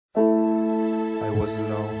I was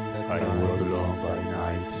alone by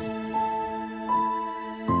night.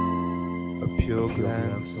 A pure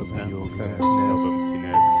glance of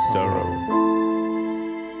emptiness, sorrow,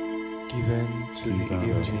 given to the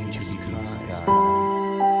evening sky.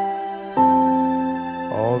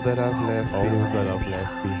 All that I've left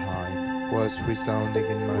behind was resounding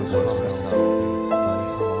in my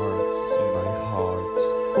heart.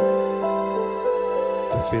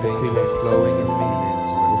 The feelings were flowing in me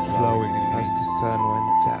as the sun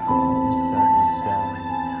went down.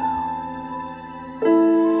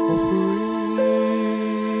 Offering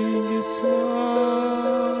his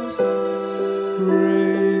last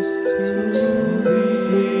praise to the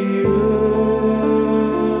earth.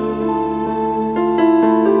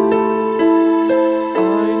 I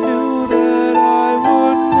knew that I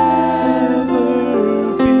would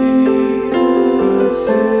never be the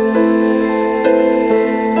same.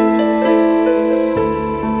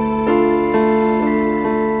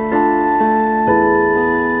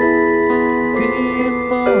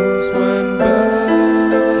 Demons went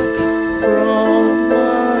back from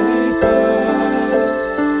my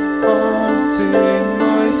past, haunting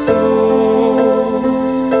my soul.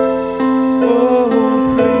 Oh,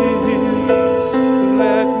 please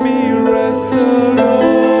let me rest alone.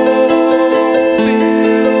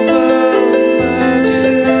 Feel the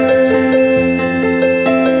magic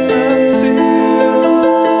and seal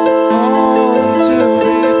on to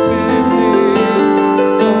this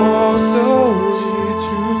evening of solitude.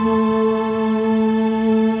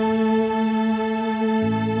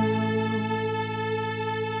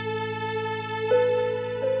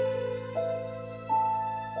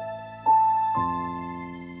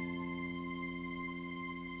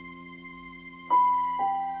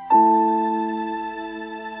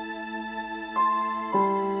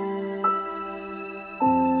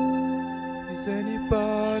 Is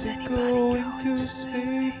anybody going to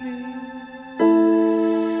save me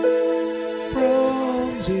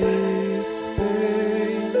from this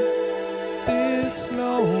pain, this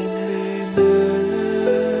loneliness,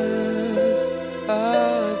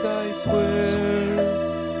 as I swear